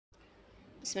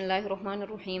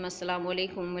बिस्मिल्लाहिर्रहमानिर्रहीम अस्सलाम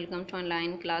वालेकुम। Welcome to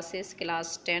online classes class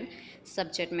 10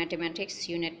 subject mathematics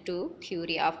unit 2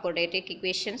 theory of quadratic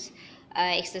equations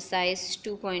exercise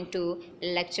 2.2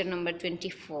 lecture number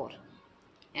 24।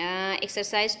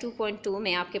 Exercise 2.2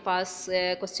 में आपके पास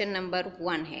question number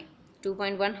 1 है।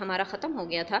 2.1 हमारा ख़त्म हो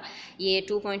गया था। ये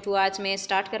 2.2 आज मैं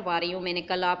स्टार्ट करवा रही हूँ। मैंने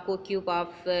कल आपको क्यूब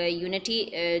ऑफ यूनिटी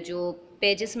जो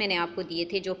पेजेस मैंने आपको दिए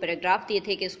थे, जो पैराग्राफ दिए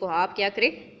थे कि उसको आप क्या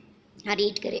करें,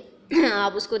 रीड करें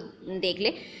आप उसको देख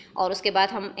लें और उसके बाद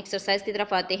हम एक्सरसाइज की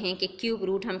तरफ आते हैं कि क्यूब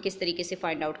रूट हम किस तरीके से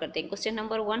फाइंड आउट करते हैं। क्वेश्चन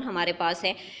नंबर 1 हमारे पास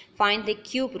है, find the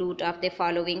cube root of the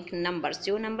following numbers.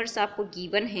 जो नंबर्स आपको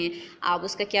गिवन हैं आप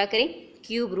उसका क्या करें,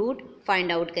 क्यूब रूट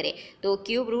फाइंड आउट करें। तो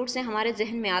क्यूब रूट से हमारे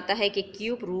जहन में आता है कि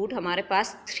क्यूब रूट हमारे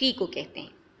पास 3 को कहते हैं।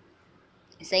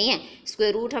 सही है।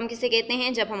 स्क्वायर रूट हम किसे कहते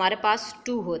हैं, जब हमारे पास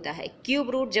 2 होता है। क्यूब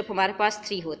रूट जब हमारे पास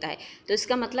 3 होता है। तो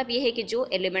इसका मतलब ये है कि जो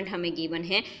एलिमेंट हमें गिवन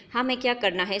है हमें क्या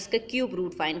करना है, इसका क्यूब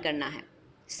रूट फाइंड करना है।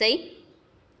 सही।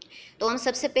 तो हम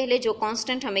सबसे पहले जो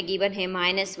कांस्टेंट हमें गिवन है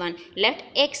 -1, late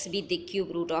x be the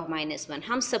cube root of -1।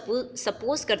 हम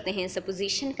सपोज करते हैं,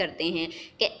 सपोजिशन करते हैं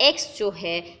कि x जो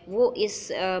है वो इस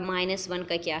 -1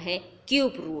 का क्या है,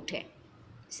 क्यूब रूट है।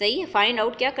 सही है। फाइंड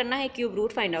आउट क्या करना है, क्यूब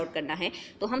रूट फाइंड आउट करना है।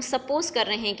 तो हम सपोज कर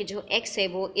रहे हैं कि जो x है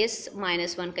वो इस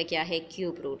 -1 का क्या है,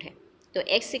 क्यूब रूट है। तो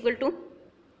x इक्वल टू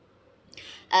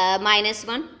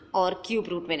 -1 और क्यूब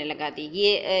रूट मैंने लगा दी।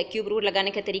 ये क्यूब रूट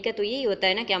लगाने का तरीका तो यही होता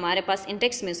है ना कि हमारे पास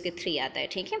इंडेक्स में उसके 3 आता है।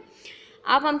 ठीक है।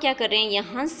 अब हम क्या कर रहे हैं,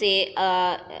 यहाँ से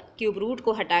क्यूब रूट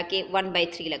को हटा के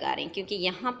 1/3 लगा रहे हैं, क्योंकि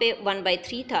यहाँ पे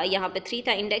 1/3 था, यहाँ पे 3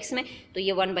 था इंडेक्स में, तो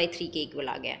ये 1/3 के इक्वल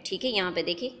आ गया। ठीक है। यहाँ पे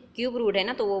देखिए क्यूब रूट है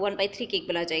ना, तो वो 1/3 के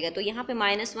इक्वल आ जाएगा। तो यहाँ पे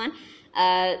 -1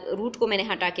 रूट को मैंने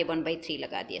हटा के 1/3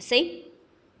 लगा दिया। सही।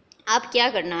 अब क्या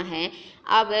करना है,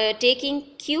 अब taking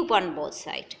cube on both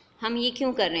side. हम ये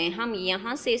क्यों कर रहे हैं, हम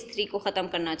यहाँ से इस 3 को ख़त्म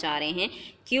करना चाह रहे हैं,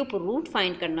 क्यूब रूट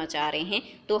फाइंड करना चाह रहे हैं।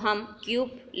 तो हम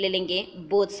क्यूब ले लेंगे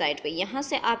बोथ साइड पे। यहाँ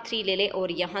से आप 3 ले लें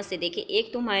और यहाँ से देखिए,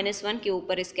 एक तो -1 के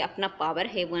ऊपर इसके अपना पावर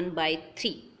है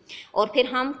 1/3, और फिर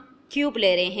हम क्यूब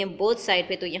ले रहे हैं बोथ साइड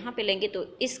पे, तो यहाँ पे लेंगे तो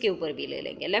इसके ऊपर भी ले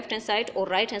लेंगे। लेफ्ट हैंड साइड और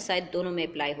राइट हैंड साइड दोनों में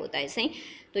अप्लाई होता है। सही।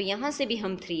 तो यहाँ से भी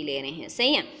हम 3 ले रहे हैं।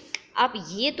 सही है। अब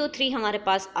ये तो 3 हमारे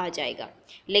पास आ जाएगा,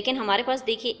 लेकिन हमारे पास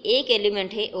देखिए एक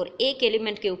एलिमेंट है और एक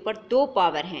एलिमेंट के ऊपर 2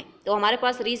 पावर हैं। तो हमारे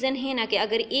पास रीज़न है ना कि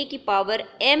अगर a की पावर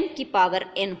m की पावर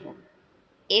n हो,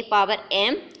 a पावर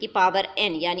m की पावर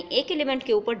n, यानी एक एलिमेंट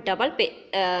के ऊपर डबल पे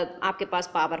आपके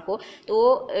पास पावर हो,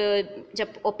 तो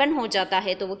जब ओपन हो जाता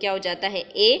है तो वो क्या हो जाता है,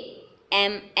 a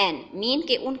m n, मीन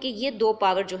के उनके ये 2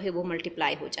 पावर जो है वो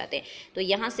मल्टीप्लाई हो जाते हैं। तो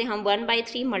यहाँ से हम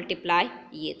 1/3 मल्टीप्लाई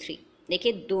ये 3,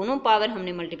 देखिए दोनों पावर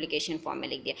हमने मल्टीप्लिकेशन फॉर्म में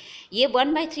लिख दिया। ये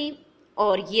 1/3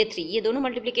 और ये 3, ये दोनों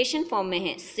मल्टीप्लिकेशन फॉर्म में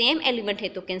है, सेम एलिमेंट है,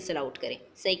 तो कैंसिल आउट करें।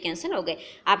 सही, कैंसिल हो गए।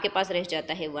 आपके पास रह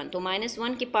जाता है 1, तो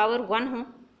 -1 की पावर 1 हो,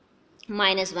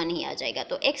 -1 ही आ जाएगा।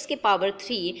 तो x की पावर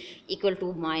 3 इक्वल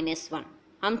टू -1।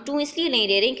 हम 2 इसलिए नहीं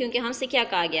ले रहे क्योंकि हमसे क्या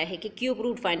कहा गया है कि क्यूब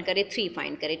रूट फाइंड करें, 3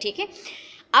 फाइंड करें। ठीक है।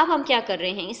 अब हम क्या कर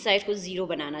रहे हैं, इस साइड को 0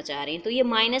 बनाना चाह रहे हैं। तो ये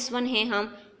 -1 है,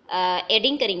 हम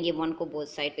एडिंग करेंगे 1 को बोथ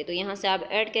साइड पे। तो यहाँ से आप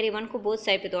ऐड करें 1 को बोथ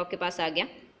साइड पे, तो आपके पास आ गया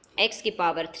x की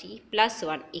पावर 3 +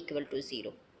 1 इक्वल टू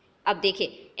 0। अब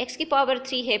देखिए x की पावर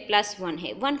 3 है प्लस 1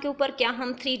 है, 1 के ऊपर क्या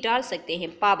हम 3 डाल सकते हैं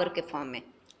पावर के फॉर्म में,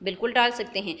 बिल्कुल डाल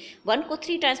सकते हैं। 1 को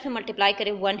 3 टाइम्स में मल्टीप्लाई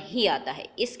करें 1 ही आता है,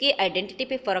 इसके आइडेंटिटी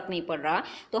पे फ़र्क नहीं पड़ रहा।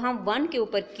 तो हम 1 के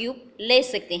ऊपर क्यूब ले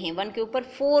सकते हैं, 1 के ऊपर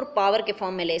 4 पावर के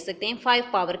फॉर्म में ले सकते हैं,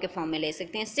 5 पावर के फॉर्म में ले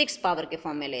सकते हैं, 6 पावर के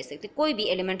फॉर्म में ले सकते हैं। कोई भी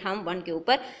एलिमेंट हम 1 के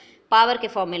ऊपर पावर के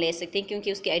फॉर्म में ले सकते हैं,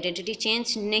 क्योंकि उसकी आइडेंटिटी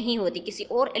चेंज नहीं होती। किसी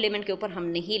और एलिमेंट के ऊपर हम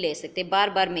नहीं ले सकते, बार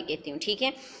बार मैं कहती हूँ। ठीक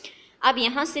है। अब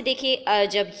यहाँ से देखिए,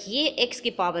 जब ये x की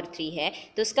पावर 3 है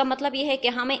तो इसका मतलब ये है कि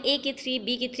हमें a की 3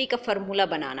 b की 3 का फार्मूला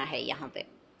बनाना है। यहाँ पे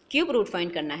क्यूब रूट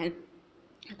फाइंड करना है,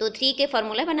 तो 3 के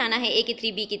फार्मूला बनाना है, a की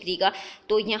 3 b की 3 का।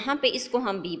 तो यहाँ पे इसको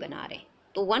हम b बना रहे हैं,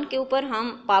 तो 1 के ऊपर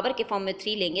हम पावर के फॉर्म में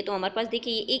 3 लेंगे, तो हमारे पास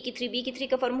देखिए ये a की 3 b की 3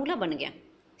 का फार्मूला बन गया।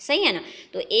 सही है ना।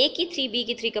 तो a की 3 b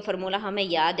की 3 का फार्मूला हमें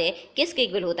याद है, किसके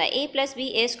इक्वल होता है, a + b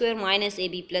a² -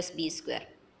 ab + b²।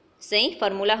 सही,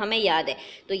 फार्मूला हमें याद है।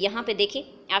 तो यहाँ पे देखिए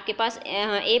आपके पास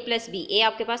a + b, a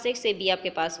आपके पास x है, b आपके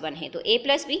पास 1 है, तो a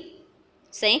 + b।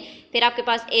 सही। फिर आपके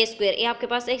पास a², a आपके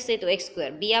पास x है तो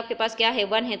x², b आपके पास क्या है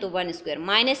 1 है तो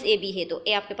 1² - ab है, तो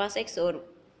a आपके पास x और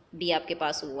b आपके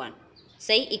पास 1।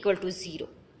 सही, इक्वल टू 0।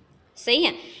 सही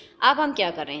है। अब हम क्या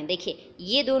कर रहे हैं, देखिए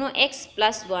ये दोनों x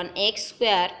 + 1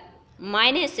 x²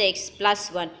 - x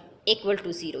 + 1 equal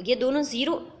to 0, ये दोनों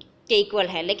 0 के इक्वल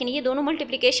है, लेकिन ये दोनों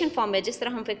मल्टीप्लिकेशन फॉर्म में, जिस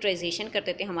तरह हम फैक्टराइजेशन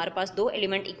करते थे हमारे पास दो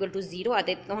एलिमेंट इक्वल टू जीरो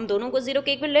आते थे तो हम दोनों को जीरो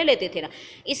के इक्वल ले लेते थे ना,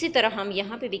 इसी तरह हम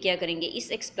यहाँ पे भी क्या करेंगे,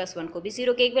 इस x प्लस वन को भी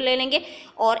जीरो के इक्वल ले लेंगे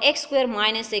और x square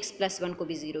minus x plus one को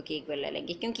भी जीरो के इक्वल ले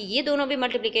लेंगे, क्योंकि ये दोनों भी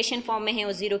मल्टीप्लिकेशन फॉर्म में है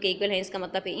और जीरो के इक्वल है। इसका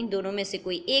मतलब है इन दोनों में से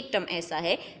कोई एक टर्म ऐसा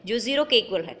है जो जीरो के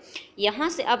इक्वल है। यहाँ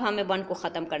से अब हमें वन को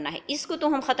ख़त्म करना है। इसको तो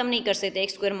हम ख़त्म नहीं कर सकते,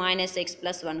 x square minus x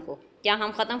plus one को क्या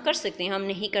हम ख़त्म कर सकते हैं? हम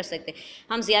नहीं कर सकते।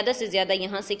 हम ज़्यादा से ज़्यादा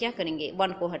यहाँ से क्या करेंगे,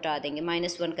 वन को हटा देंगे,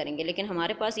 माइनस वन करेंगे, लेकिन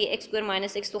हमारे पास ये एक्स स्क्वायर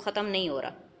माइनस एक्स तो ख़त्म नहीं हो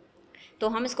रहा, तो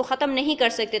हम इसको ख़त्म नहीं कर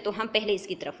सकते। तो हम पहले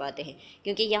इसकी तरफ आते हैं,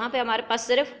 क्योंकि यहाँ पे हमारे पास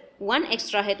सिर्फ वन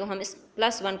एक्स्ट्रा है, तो हम इस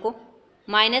प्लस वन को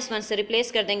माइनस वन से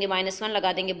रिप्लेस कर देंगे, माइनस वन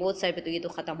लगा देंगे बोथ साइड पे, तो ये तो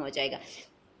ख़त्म हो जाएगा।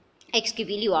 एक्स की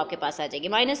वैल्यू आपके पास आ जाएगी,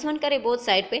 माइनस वन करें बोथ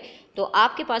साइड पे तो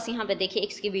आपके पास यहाँ पे देखिए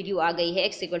एक्स की वैल्यू आ गई है,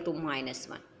 x equal to minus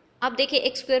one. अब देखिए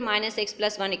x square minus x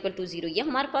plus one equal to zero, ये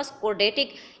हमारे पास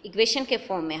क्वाड्रेटिक इक्वेशन के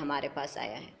फॉर्म में हमारे पास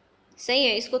आया है। सही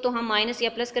है, इसको तो हम माइनस या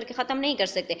प्लस करके ख़त्म नहीं कर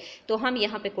सकते, तो हम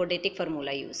यहाँ पे क्वाड्रेटिक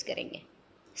फार्मूला यूज़ करेंगे।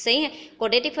 सही है,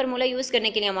 क्वाड्रेटिक फार्मूला यूज़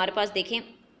करने के लिए हमारे पास देखें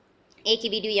ए की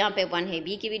वैल्यू यहाँ पे वन है,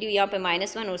 बी की वैल्यू यहाँ पे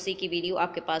माइनस वन और सी की वैल्यू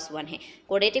आपके पास वन है।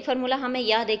 क्वाड्रेटिक फार्मूला हमें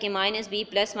याद है कि minus B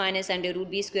plus minus under root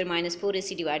B square minus four A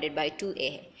C divided by two ए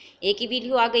है। ए की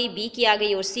वैल्यू आ गई, बी की आ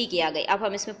गई और सी की आ गई। अब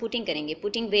हम इसमें पुटिंग करेंगे,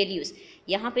 पुटिंग वैल्यूज़।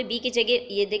 यहाँ पे बी की जगह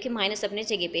ये देखिए माइनस अपने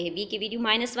जगह पे है, बी की वैल्यू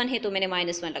माइनस वन है तो मैंने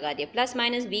माइनस वन लगा दिया, प्लस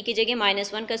माइनस बी की जगह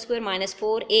माइनस वन का स्क्वायर माइनस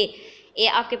फोर ए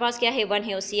आपके पास क्या है वन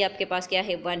है और सी आपके पास क्या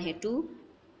है वन है टू,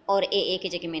 और ए की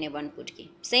जगह मैंने वन पुट की।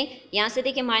 सही, यहाँ से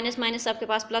देखिए माइनस माइनस आपके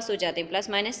पास प्लस हो जाते हैं, प्लस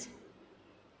माइनस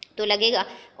तो लगेगा,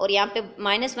 और यहाँ पे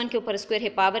माइनस वन के ऊपर स्क्वायर है,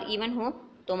 पावर इवन हो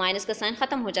तो माइनस का साइन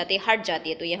खत्म हो जाती है, हट जाती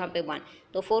है, तो यहाँ पे वन,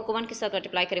 तो फोर को वन के साथ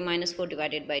मल्टीप्लाई करें, minus four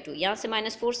divided by two. यहाँ से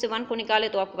माइनस फोर से वन को निकाले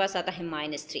तो आपके पास आता है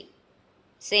माइनस थ्री।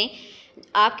 से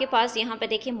आपके पास यहाँ पे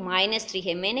देखिए माइनस थ्री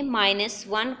है, मैंने माइनस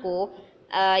वन को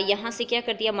यहाँ से क्या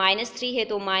कर दिया, माइनस थ्री है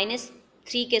तो माइनस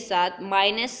थ्री के साथ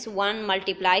माइनस वन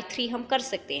मल्टीप्लाई थ्री हम कर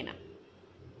सकते हैं ना।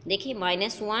 देखिए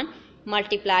माइनस वन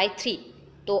मल्टीप्लाई थ्री,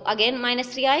 तो अगेन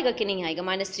माइनस थ्री आएगा कि नहीं आएगा,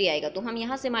 माइनस थ्री आएगा। तो हम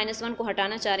यहाँ से माइनस वन को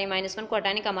हटाना चाह रहे हैं। माइनस वन को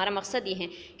हटाने का हमारा मकसद ये है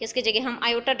कि इसकी जगह हम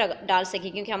आयोटा डाल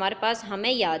सकें, क्योंकि हमारे पास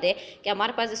हमें याद है कि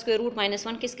हमारे पास स्क्वायर रूट माइनस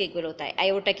वन किसके इक्वल होता है,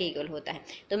 आयोटा के इक्वल होता है।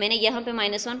 तो मैंने यहाँ पे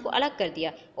माइनस वन को अलग कर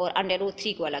दिया और अंडर रूट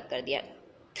थ्री को अलग कर दिया,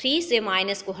 थ्री से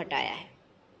माइनस को हटाया है।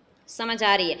 समझ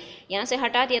आ रही है, यहाँ से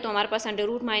हटा दिया तो हमारे पास अंडर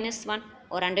रूट माइनस वन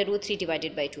और under root three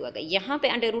divided by two आ गई। यहाँ पे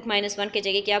अंडर रूट माइनस वन के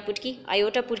जगह क्या पुट की,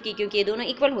 आयोटा पुट की, क्योंकि ये दोनों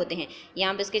इक्वल होते हैं।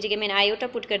 यहाँ पे इसके जगह मैंने आयोटा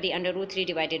पुट कर दी, under root three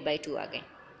divided by two आ गए।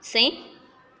 सही,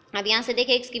 अब यहाँ से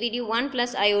देखिए एक्स की value one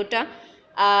plus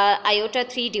iota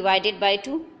three divided by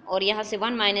two, और यहाँ से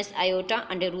one minus iota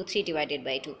under root three divided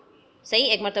by two. सही,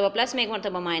 एक मरतबा प्लस में एक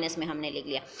मरतबा माइनस में हमने लिख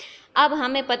लिया। अब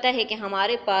हमें पता है कि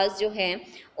हमारे पास जो है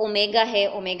ओमेगा है,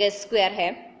 ओमेगा स्क्वायर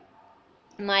है,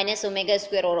 माइनस ओमेगा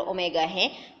स्क्वायर और ओमेगा है,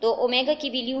 तो ओमेगा की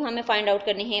वैल्यू हमें फाइंड आउट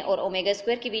करनी है और ओमेगा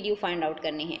स्क्वायर की वैल्यू फाइंड आउट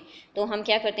करनी है। तो हम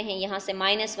क्या करते हैं, यहाँ से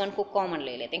माइनस वन को कॉमन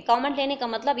ले लेते हैं। कॉमन लेने का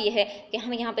मतलब ये है कि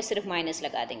हम यहाँ पे सिर्फ माइनस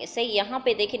लगा देंगे। सही, यहाँ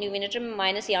पे देखिए न्यूमिनेटर में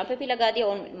माइनस यहाँ पे भी लगा दिया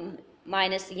और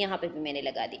माइनस यहाँ पे भी मैंने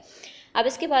लगा दी। अब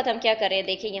इसके बाद हम क्या कर रहे हैं,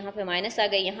 देखिए यहाँ पे माइनस आ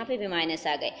गए, यहाँ पे भी माइनस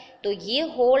आ गए, तो ये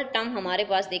होल टर्म हमारे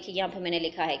पास देखिए यहाँ पे मैंने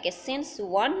लिखा है कि since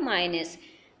one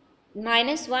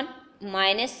minus one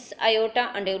minus iota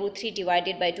under root three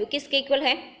divided by two किसके इक्वल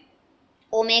है,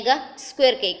 ओमेगा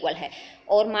स्क्वायर के इक्वल है,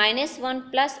 और minus one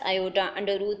plus iota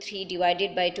under root three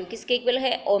divided by two किसके इक्वल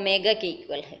है, ओमेगा के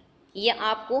इक्वल है। ये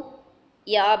आपको,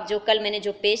 या आप जो कल मैंने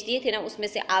जो पेज दिए थे ना उसमें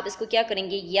से आप इसको क्या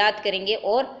करेंगे, याद करेंगे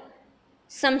और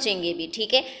समझेंगे भी।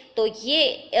 ठीक है, तो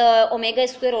ये ओमेगा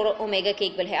स्क्वायर और ओमेगा के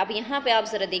इक्वल है। अब यहाँ पे आप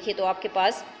ज़रा देखिए तो आपके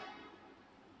पास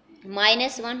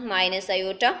minus one minus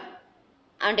iota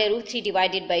under root three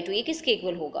divided by two ये किसके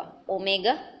इक्वल होगा,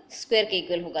 ओमेगा स्क्वायर के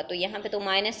इक्वल होगा। तो यहाँ पे तो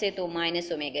माइनस है तो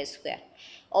माइनस ओमेगा स्क्वायर,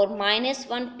 और minus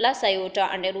one plus iota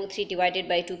under root three divided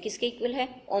by two किसके इक्वल है,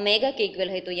 ओमेगा के इक्वल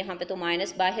है। तो यहाँ पे तो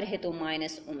माइनस बाहर है तो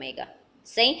माइनस ओमेगा।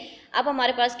 सही, अब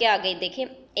हमारे पास क्या आ गई, देखिए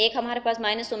एक हमारे पास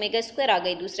माइनस ओमेगा स्क्वायर आ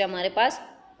गई, दूसरे हमारे पास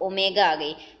ओमेगा आ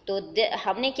गई। तो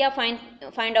हमने क्या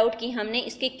फाइंड आउट की, हमने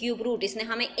इसके क्यूब रूट, इसने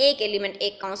हमें एक एलिमेंट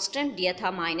एक कांस्टेंट दिया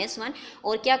था माइनस वन,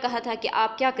 और क्या कहा था कि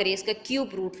आप क्या करिए इसका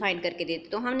क्यूब रूट फाइंड करके देते।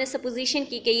 तो हमने सपोजिशन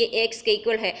की कि ये एक्स के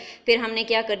इक्वल है, फिर हमने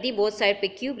क्या कर दी, बोथ साइड पे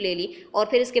क्यूब ले ली, और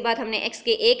फिर इसके बाद हमने एक्स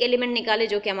के एक एलिमेंट निकाले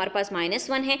जो कि हमारे पास माइनस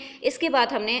वन है। इसके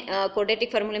बाद हमने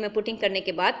क्वाड्रेटिक फार्मूले में पुटिंग करने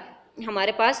के बाद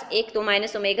हमारे पास एक तो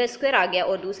माइनस ओमेगा स्क्वायर आ गया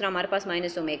और दूसरा हमारे पास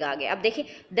माइनस ओमेगा आ गया। अब देखिए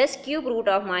 10 cube root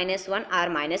of minus one are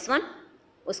minus one,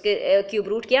 उसके क्यूब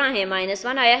रूट क्या है, माइनस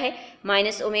वन आया है,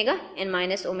 minus omega and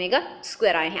minus omega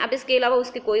square आए हैं। अब इसके अलावा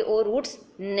उसके कोई और रूट्स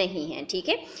नहीं हैं। ठीक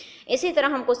है, इसी तरह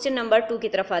हम क्वेश्चन नंबर 2 की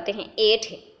तरफ आते हैं। 8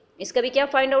 है, इसका भी क्या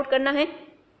फाइंड आउट करना है,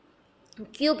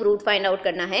 क्यूब रूट फाइंड आउट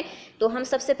करना है तो हम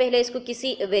सबसे पहले इसको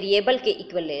किसी वेरिएबल के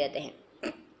इक्वल ले लेते हैं।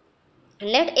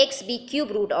 Late x B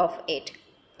cube root of 8।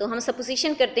 तो हम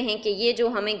सपोजिशन करते हैं कि ये जो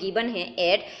हमें गिवन है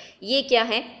 8, ये क्या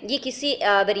है, ये किसी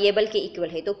वेरिएबल के इक्वल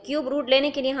है। तो क्यूब रूट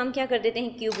लेने के लिए हम क्या कर देते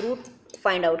हैं, क्यूब रूट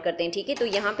फाइंड आउट करते हैं। ठीक है, तो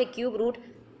यहाँ पे क्यूब रूट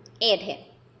 8 है,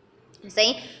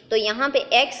 सही। तो यहाँ पे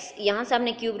x, यहाँ से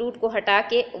हमने क्यूब रूट को हटा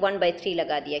के 1/3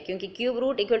 लगा दिया, क्योंकि क्यूब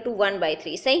रूट इक्वल टू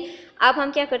 1/3, सही। अब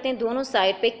हम क्या करते हैं, दोनों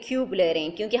साइड पे क्यूब ले रहे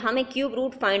हैं, क्योंकि हमें क्यूब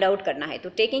रूट फाइंड आउट करना है। तो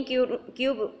taking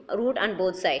cube root on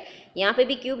both side, यहाँ पे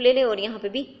भी क्यूब ले ले और यहाँ पे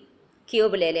भी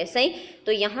क्यूब ले ले, सही।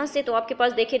 तो यहाँ से तो आपके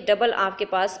पास देखिए डबल आपके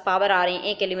पास पावर आ रहे हैं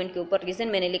एक एलिमेंट के ऊपर। रीज़न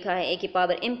मैंने लिखा है a की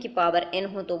पावर m की पावर n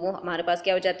हो तो वो हमारे पास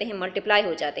क्या हो जाते हैं, मल्टीप्लाई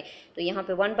हो जाते हैं। तो यहाँ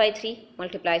पे 1/3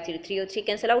 मल्टीप्लाई 3 और 3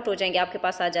 कैंसिल आउट हो जाएंगे, आपके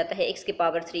पास आ जाता है x की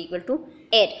पावर 3 इक्वल टू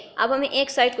 8। अब हमें एक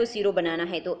साइड को 0 बनाना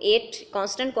है, तो 8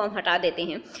 कॉन्स्टेंट को हम हटा देते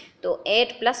हैं। तो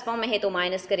 8 प्लस फॉर्म में है तो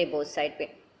माइनस करें बोथ साइड पे।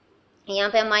 यहाँ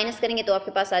पे हम माइनस करेंगे तो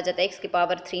आपके पास आ जाता है x की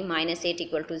पावर 3 माइनस 8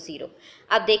 इक्वल टू 0।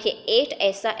 अब देखिए 8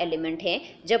 ऐसा एलिमेंट है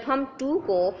जब हम 2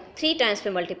 को 3 टाइम्स पे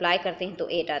मल्टीप्लाई करते हैं तो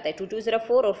 8 आता है। 2 2 ज़रा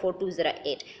 4 और 4 2 ज़रा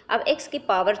 8। अब x की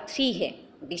पावर 3 है,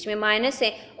 बीच में माइनस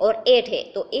है और 8 है,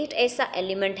 तो 8 ऐसा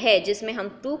एलिमेंट है जिसमें हम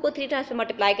 2 को 3 टाइम्स पे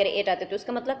मल्टीप्लाई करें 8 आते हैं। तो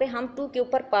उसका मतलब है हम 2 के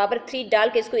ऊपर पावर 3 डाल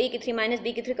के इसको a की 3 माइनस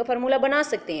b की 3 का फार्मूला बना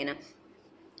सकते हैं ना।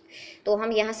 तो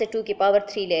हम यहाँ से 2 की पावर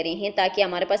 3 ले रहे हैं ताकि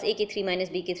हमारे पास a की 3 माइनस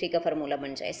b की 3 का फार्मूला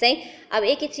बन जाए, सही। अब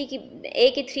a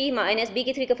की 3 माइनस b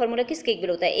की 3 का फार्मूला किसके इक्वल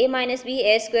होता है, a minus B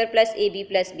a square plus A B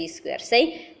plus B square,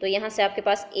 सही। तो यहाँ से आपके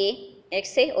पास a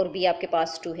x है और b आपके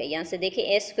पास 2 है। यहाँ से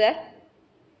देखिए a square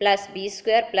plus B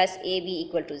square plus A B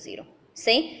equal to 0,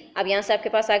 सही। अब यहाँ से आपके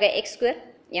पास आ गया x स्क्वायर,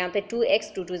 यहाँ पे 2x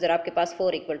 2 2 ज़रा आपके पास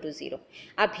 4 इक्वल टू 0।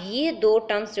 अब ये दो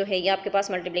टर्म्स जो है ये आपके पास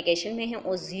मल्टीप्लिकेशन में है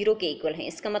और 0 के इक्वल है।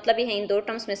 इसका मतलब ये है इन दो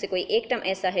टर्म्स में से कोई एक टर्म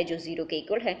ऐसा है जो 0 के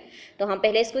इक्वल है। तो हम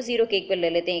पहले इसको 0 के इक्वल ले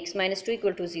लेते हैं, x माइनस 2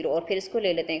 इक्वल टू 0, और फिर इसको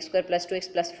ले लेते हैं x square plus 2x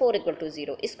plus 4 equal to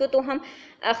 0। इसको तो हम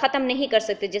ख़त्म नहीं कर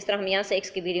सकते, जिस तरह हम यहाँ से x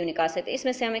की वैल्यू निकाल सकते,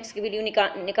 इसमें से हम x की वैल्यू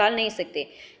निकाल नहीं सकते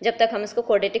जब तक हम इसको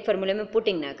क्वाड्रेटिक फार्मूले में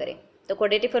पुटिंग ना करें। तो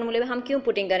क्वाड्रेटिक फार्मूले में हम क्यों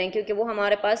पुटिंग करें, क्योंकि वो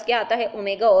हमारे पास क्या आता है,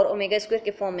 ओमेगा और ओमेगा स्क्वायर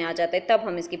के फॉर्म में आ जाता है, तब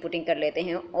हम इसकी पुटिंग कर लेते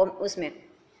हैं और उसमें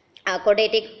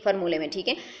क्वाड्रेटिक फार्मूले में, ठीक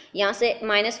है। यहाँ से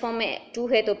माइनस फॉर्म में 2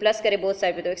 है तो प्लस करें बोथ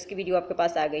साइड पे, तो x की वैल्यू आपके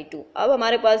पास आ गई 2। अब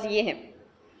हमारे पास ये है,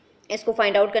 इसको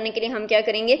फाइंड आउट करने के लिए हम क्या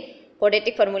करेंगे,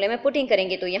 क्वाड्रेटिक फार्मूले में पुटिंग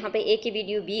करेंगे। तो यहाँ पे a की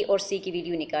वैल्यू b और c की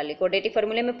वैल्यू निकाल ली, क्वाड्रेटिक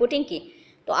फार्मूले में पुटिंग की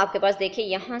तो आपके पास देखिए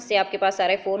यहाँ से आपके पास आ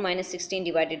रहा है 4 माइनस 16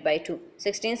 डिवाइडेड बाई 2।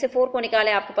 16 से 4 को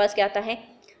निकाले आपके पास क्या आता है,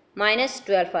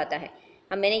 -12 आता है।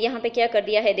 अब मैंने यहाँ पे क्या कर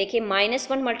दिया है, देखिए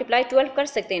 -1 मल्टीप्लाई 12 कर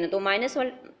सकते हैं ना, तो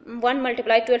 -1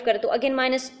 मल्टीप्लाई 12 करें तो अगेन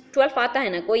 -12 आता है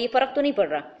ना, कोई फ़र्क तो नहीं पड़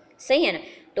रहा, सही है ना।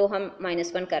 तो हम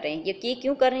 -1 कर रहे हैं, ये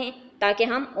क्यों कर रहे हैं, ताकि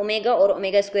हम ओमेगा और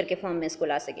ओमेगा स्क्वायर के फॉर्म में इसको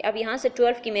ला सकें। अब यहाँ से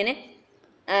 12 की मैंने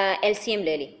LCM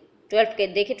ले ली, 12 के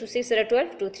देखिए 2 6 ज़रा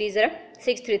 12, 2 3 ज़रा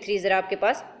 6, 3 3 ज़रा आपके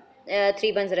पास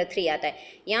 3 1 ज़रा 3 आता है।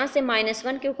 यहाँ से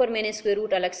 -1 के ऊपर मैंने स्क्वायर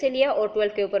रूट अलग से लिया और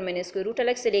 12 के ऊपर मैंने स्क्वायर रूट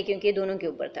अलग से लिया, क्योंकि ये दोनों के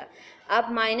ऊपर था।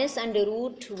 अब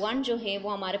 -√1 जो है वो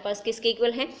हमारे पास किसके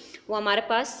इक्वल है, वो हमारे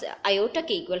पास आयोटा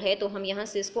के इक्वल है। तो हम यहाँ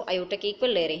से इसको आयोटा के इक्वल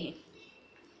ले रहे हैं।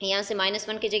 यहाँ से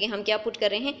 -1 की जगह हम क्या पुट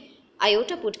कर रहे हैं,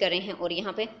 आयोटा पुट कर रहे हैं, और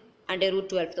यहाँ पे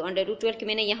 √12। तो √12 की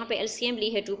मैंने यहाँ पे LCM ली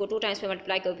है, 2 को 2 टाइम्स पे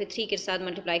मल्टीप्लाई करो, फिर 3 के साथ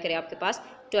मल्टीप्लाई करें, आपके पास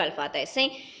 12 आता है, सही।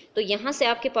 तो यहाँ से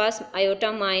आपके पास आयोटा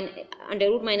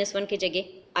 √-1 की जगह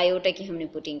आयोटा की हमने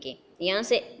पुटिंग की। यहाँ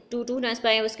से 2 2 टाइम्स पे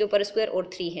आया, उसके ऊपर स्क्वायर और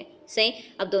 3 है, सही।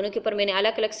 अब दोनों के ऊपर मैंने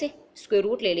अलग अलग से स्क्वायर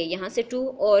रूट ले लिया। यहाँ से 2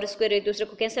 और स्क्वायर एक दूसरे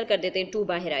को कैंसिल कर देते हैं, 2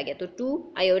 बाहर आ गया, तो 2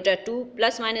 iota 2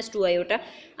 plus minus 2 iota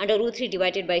 √3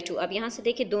 divided by 2। अब यहाँ से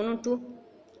देखिए दोनों 2,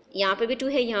 यहाँ पे भी 2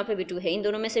 है, यहाँ पे भी 2 है, इन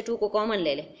दोनों में से 2 को कॉमन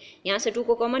ले लें। यहाँ से 2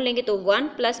 को कॉमन लेंगे तो 1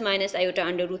 plus minus iota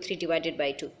 √3 divided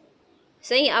by 2,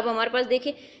 सही। अब हमारे पास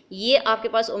देखिए ये आपके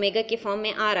पास ओमेगा के फॉर्म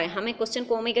में आ रहा है, हमें क्वेश्चन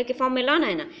को ओमेगा के फॉर्म में लाना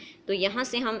है ना। तो यहाँ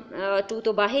से हम 2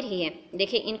 तो बाहर ही है,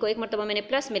 देखिए इनको एक मरतबा मैंने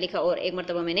प्लस में लिखा और एक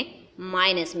मरतबा मैंने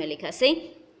माइनस में लिखा, सही।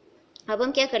 अब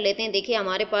हम क्या कर लेते हैं, देखिए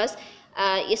हमारे पास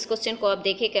इस क्वेश्चन को आप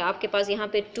देखिए कि आपके पास यहाँ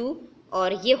पे 2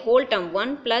 और ये whole term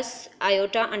 1 plus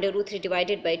iota √3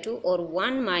 divided by 2 और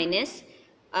 1 माइनस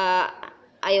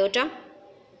आयोटा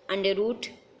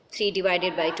 √3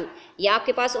 डिवाइडेड बाई 2, ये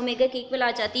आपके पास ओमेगा की इक्वल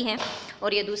आ जाती है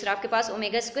और ये दूसरा आपके पास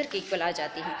ओमेगा स्क्वायर की इक्वल आ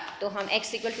जाती है। तो हम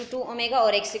x इक्वल टू 2 ओमेगा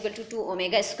और x equal to 2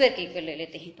 omega square की इक्वल ले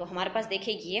लेते हैं। तो हमारे पास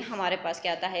देखिए ये हमारे पास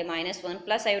क्या आता है, -1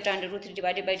 plus iota √3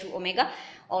 divided by 2 omega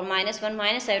और -1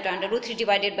 minus iota √3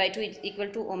 divided by 2 equal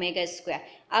to omega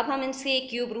square. अब हम इनसे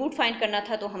क्यूब रूट फाइंड करना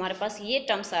था, तो हमारे पास ये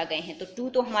टर्म्स आ गए हैं। तो 2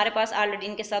 तो हमारे पास ऑलरेडी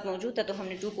इनके साथ मौजूद था, तो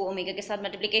हमने 2 को ओमेगा के साथ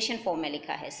मल्टीप्लिकेशन फॉर्म में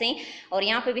लिखा है, सही। और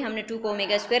यहाँ पे भी हमने 2 को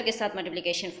ओमेगा स्क्वायर के साथ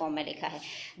मल्टीप्लिकेशन फॉर्म में लिखा है।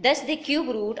 10 the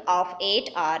cube root of 8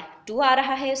 are 2 आ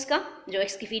रहा है उसका, जो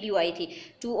एक्स की वैल्यू आई थी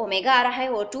 2 ओमेगा आ रहा है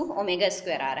और 2 ओमेगा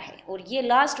स्क्वायर आ रहा है। और ये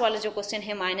लास्ट वाला जो क्वेश्चन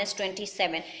है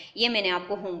 -27, ये मैंने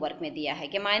आपको होमवर्क में दिया है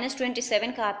कि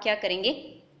 -27 का आप क्या करेंगे,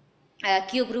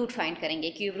 क्यूब रूट फाइंड करेंगे।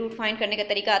 क्यूब रूट फाइंड करने का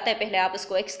तरीका आता है, पहले आप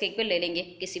उसको एक्स के इक्वल ले लेंगे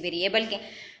किसी वेरिएबल के,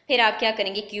 फिर आप क्या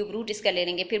करेंगे क्यूब रूट इसका ले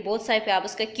लेंगे, फिर बोथ साइड पे आप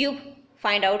उसका क्यूब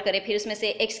फाइंड आउट करें, फिर उसमें से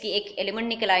एक्स की एक एलिमेंट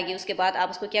निकल आएगी, उसके बाद आप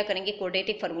उसको क्या करेंगे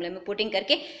क्वाड्रेटिक फार्मूले में पुटिंग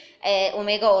करके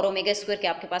ओमेगा और ओमेगा स्क्वायर के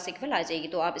आपके पास इक्वल आ जाएगी।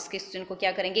 तो आप इस क्वेश्चन को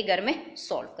क्या करेंगे घर में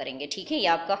सॉल्व करेंगे। ठीक है, ये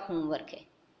आपका होमवर्क है।